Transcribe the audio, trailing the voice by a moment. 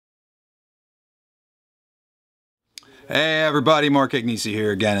Hey everybody, Mark Agnesi here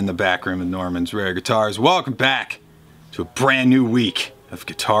again in the back room of Norman's Rare Guitars. Welcome back to a brand new week of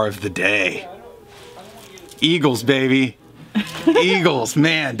Guitar of the Day. Eagles, baby. Eagles,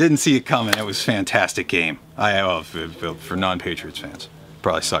 man, didn't see it coming. It was a fantastic game. For non-Patriots fans.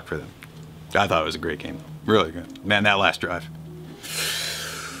 Probably sucked for them. I thought it was a great game. Really good. Man, that last drive.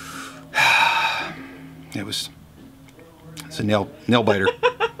 It's a nail biter.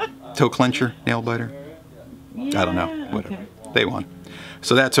 Toe clencher, nail biter. Yeah, I don't know. Whatever. okay. They won.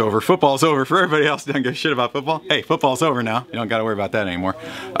 So that's over. Football's over for everybody else who doesn't give a shit about football. Hey, football's over now. You don't got to worry about that anymore.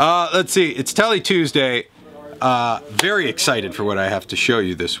 Let's see. It's Tele Tuesday. Very excited for what I have to show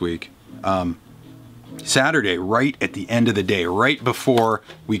you this week. Saturday, right at the end of the day, right before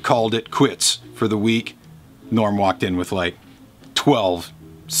we called it quits for the week, Norm walked in with like 12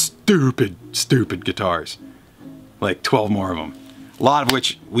 stupid guitars. Like 12 more of them. A lot of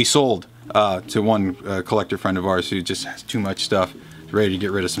which we sold to one collector friend of ours who just has too much stuff, ready to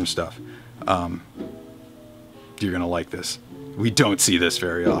get rid of some stuff. You're gonna like this. We don't see this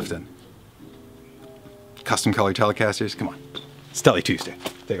very often. Custom color Telecasters, come on. It's Tele Tuesday.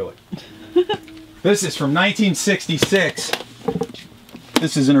 Take a look. This is from 1966.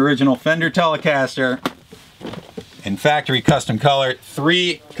 This is an original Fender Telecaster in factory custom color,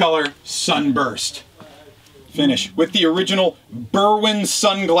 3-color Sunburst finish with the original Burwin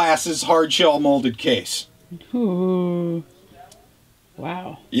Sunglasses hard shell molded case. Ooh.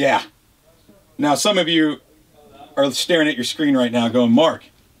 Wow. Yeah. Now some of you are staring at your screen right now going, Mark,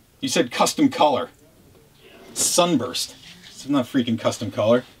 you said custom color. Sunburst. It's not freaking custom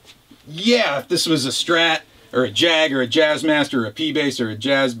color. Yeah, if this was a Strat or a Jag or a Jazzmaster or a P-Bass or a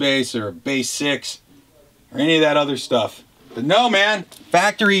Jazz Bass or a Bass 6 or any of that other stuff. But no, man.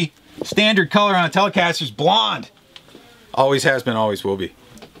 Factory standard color on a Telecaster is blonde. Always has been, always will be.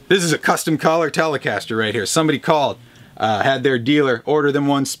 This is a custom color Telecaster right here. Somebody called, had their dealer order them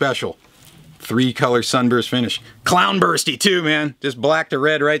one special. 3-color Sunburst finish. Clown bursty too, man. Just black to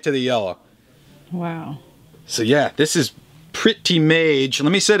red right to the yellow. Wow. So yeah, this is pretty mage.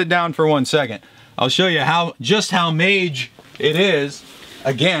 Let me set it down for 1 second. I'll show you just how mage it is.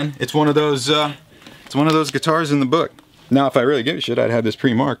 Again, it's one of those guitars in the book. Now, if I really give a shit, I'd have this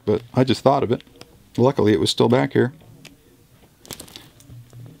pre-marked, but I just thought of it. Luckily, it was still back here.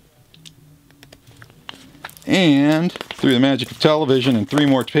 And through the magic of television and 3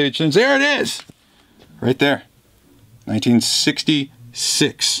 more pages, there it is! Right there.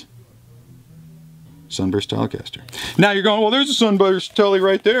 1966. Sunburst Telecaster. Now you're going, well, there's a Sunburst Tele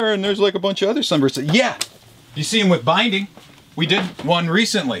right there, and there's like a bunch of other Sunbursts. Yeah! You see them with binding. We did one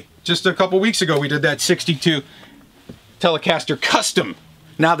recently. Just a couple weeks ago, we did that 62 Telecaster Custom.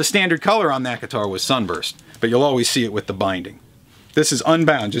 Now the standard color on that guitar was Sunburst, but you'll always see it with the binding. This is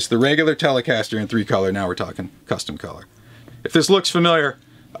unbound, just the regular Telecaster in 3-color. Now we're talking custom color. If this looks familiar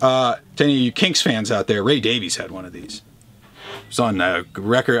to any of you Kinks fans out there, Ray Davies had one of these. It's on the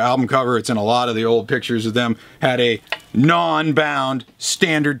record album cover. It's in a lot of the old pictures of them. Had a non-bound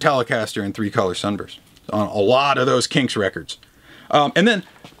standard Telecaster in 3-color Sunburst on a lot of those Kinks records. And then,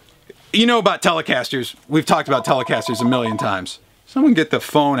 you know about Telecasters. We've talked about Telecasters a million times. Someone get the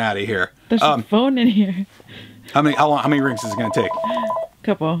phone out of here. There's a phone in here. How many rings is it going to take?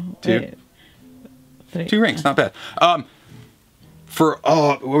 Couple. 2? Wait. 3. 2 rings, not bad.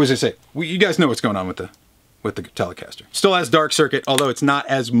 What was I say? You guys know what's going on with the Telecaster. Still has dark circuit, although it's not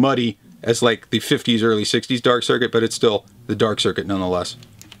as muddy as like the 50s, early 60s dark circuit, but it's still the dark circuit nonetheless.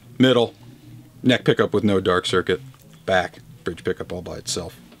 Middle, neck pickup with no dark circuit. Back, bridge pickup all by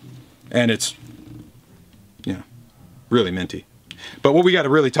itself. And it's, yeah, really minty. But what we got to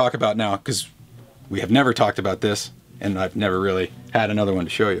really talk about now, because we have never talked about this, and I've never really had another one to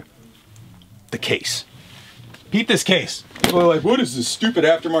show you. The case. Peep this case. People are like, what is this stupid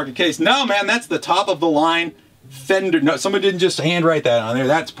aftermarket case? No, man, that's the top of the line Fender. No, someone didn't just handwrite that on there.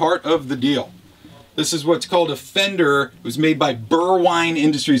 That's part of the deal. This is what's called a Fender. It was made by Burwin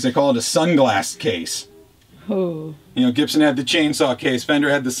Industries. They call it a sunglass case. Oh. You know, Gibson had the chainsaw case. Fender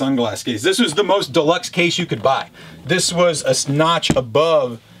had the sunglass case. This was the most deluxe case you could buy. This was a notch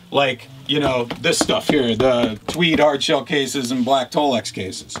above, like, you know, this stuff here. The tweed hardshell cases and black Tolex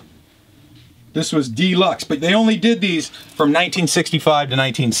cases. This was deluxe, but they only did these from 1965 to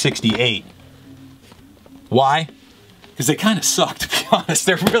 1968. Why? Because they kind of suck, to be honest.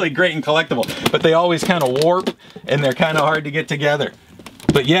 They're really great and collectible, but they always kind of warp, and they're kind of hard to get together.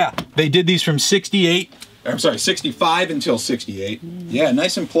 But yeah, they did these from 65 until 68. Yeah,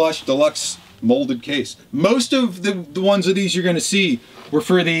 nice and plush, deluxe molded case. Most of the ones of these you're going to see were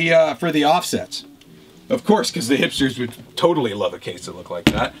for the offsets. Of course, because the hipsters would totally love a case that looked like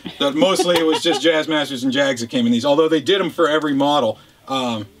that. But mostly it was just Jazzmasters and Jags that came in these, although they did them for every model.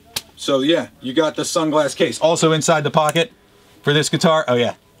 So yeah, you got the sunglass case. Also inside the pocket for this guitar, oh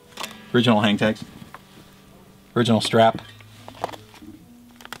yeah, original Hangtags. Original strap.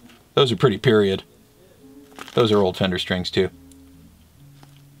 Those are pretty period. Those are old Fender strings too.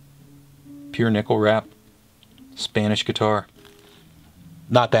 Pure nickel wrap. Spanish guitar.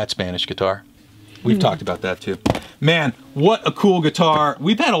 Not that Spanish guitar. We've talked about that too. Man, what a cool guitar.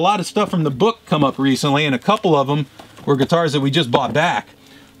 We've had a lot of stuff from the book come up recently, and a couple of them were guitars that we just bought back,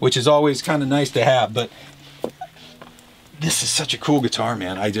 which is always kind of nice to have. But this is such a cool guitar,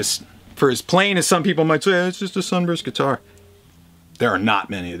 man. For as plain as some people might say, it's just a Sunburst guitar. There are not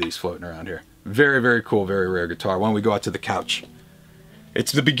many of these floating around here. Very, very cool, very rare guitar. Why don't we go out to the couch?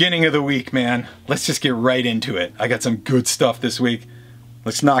 It's the beginning of the week, man. Let's just get right into it. I got some good stuff this week.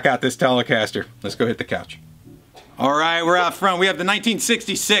 Let's knock out this Telecaster. Let's go hit the couch. All right, we're out front. We have the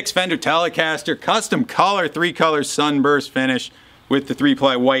 1966 Fender Telecaster, custom color, 3-color sunburst finish with the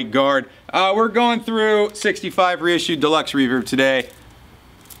 3-ply white guard. We're going through 65 reissued deluxe reverb today.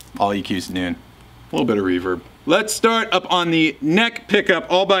 All EQs noon. A little bit of reverb. Let's start up on the neck pickup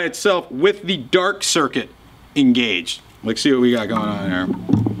all by itself with the dark circuit engaged. Let's see what we got going on here.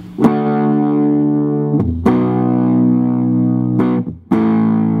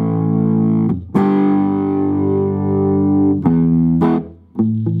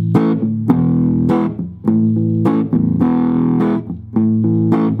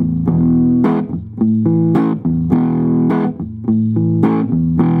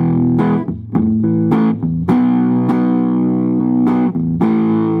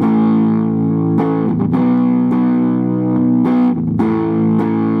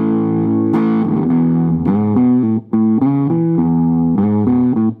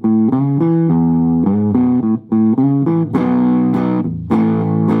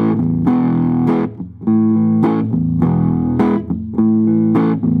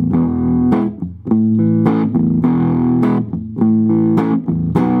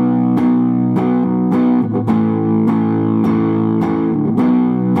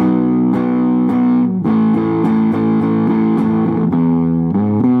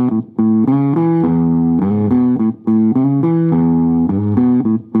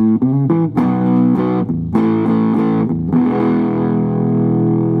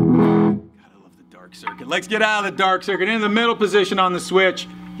 Let's get out of the dark circuit, in the middle position on the switch.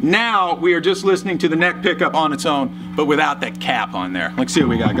 Now we are just listening to the neck pickup on its own, but without that cap on there. Let's see what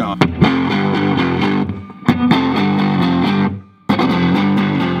we got going.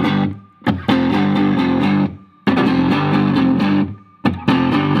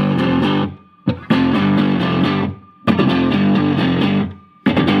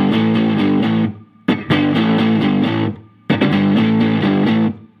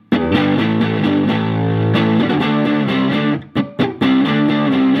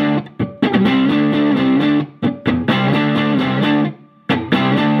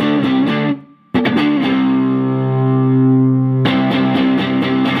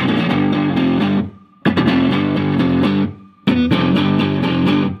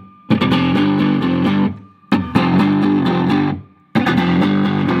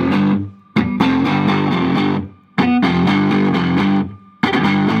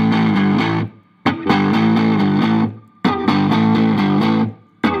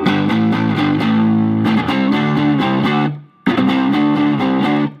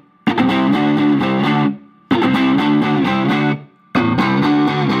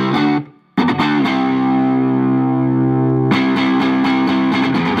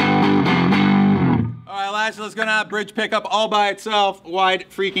 Let's go now, bridge pickup all by itself, wide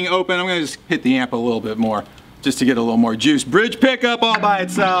freaking open. I'm gonna just hit the amp a little bit more, just to get a little more juice. Bridge pickup all by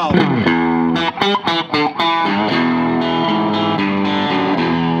itself.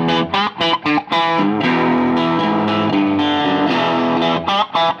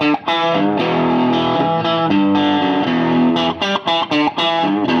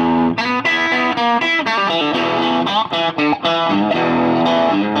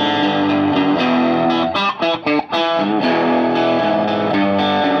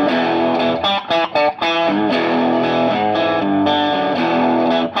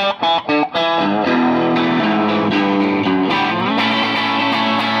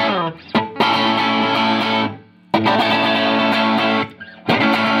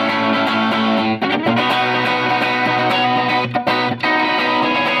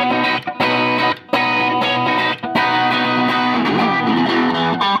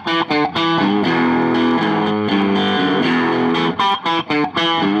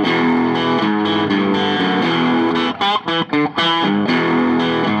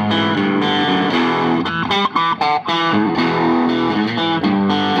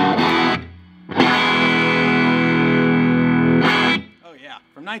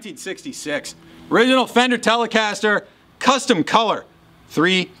 1966. Original Fender Telecaster, custom color.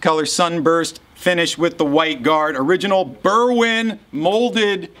 3 color sunburst finish with the white guard. Original Burwin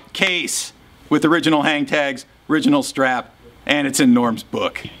molded case with original hang tags, original strap, and it's in Norm's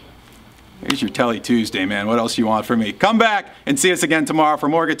book. Here's your Telly Tuesday, man. What else you want from me? Come back and see us again tomorrow for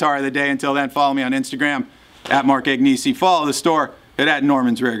more Guitar of the Day. Until then, follow me on Instagram, @Mark Agnesi. Follow the store at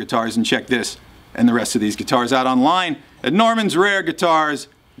Norman's Rare Guitars, and check this and the rest of these guitars out online at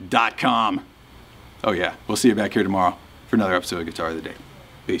normansrareguitars.com. Oh yeah, we'll see you back here tomorrow for another episode of Guitar of the Day.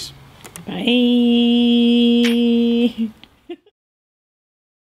 Peace. Bye.